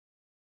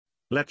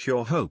Let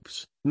your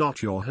hopes,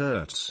 not your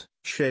hurts,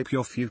 shape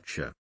your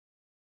future.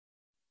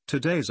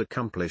 Today's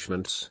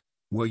accomplishments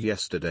were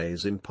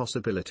yesterday's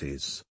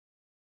impossibilities.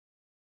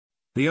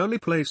 The only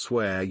place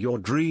where your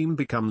dream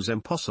becomes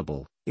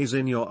impossible is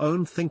in your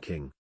own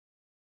thinking.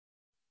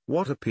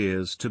 What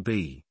appears to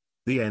be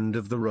the end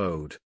of the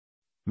road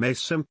may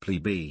simply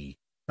be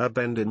a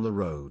bend in the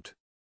road.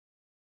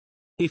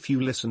 If you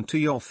listen to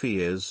your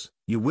fears,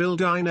 you will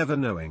die never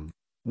knowing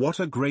what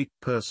a great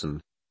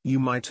person you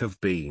might have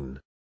been.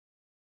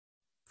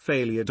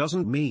 Failure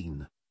doesn't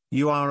mean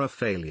you are a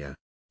failure.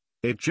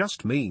 It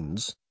just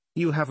means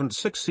you haven't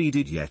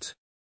succeeded yet.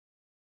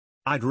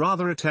 I'd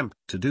rather attempt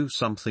to do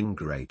something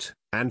great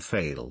and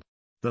fail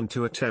than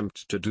to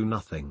attempt to do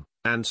nothing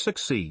and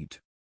succeed.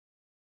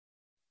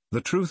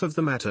 The truth of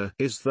the matter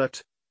is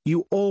that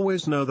you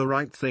always know the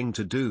right thing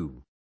to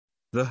do.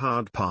 The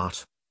hard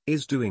part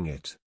is doing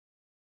it.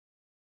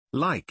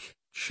 Like,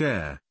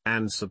 share,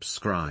 and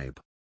subscribe.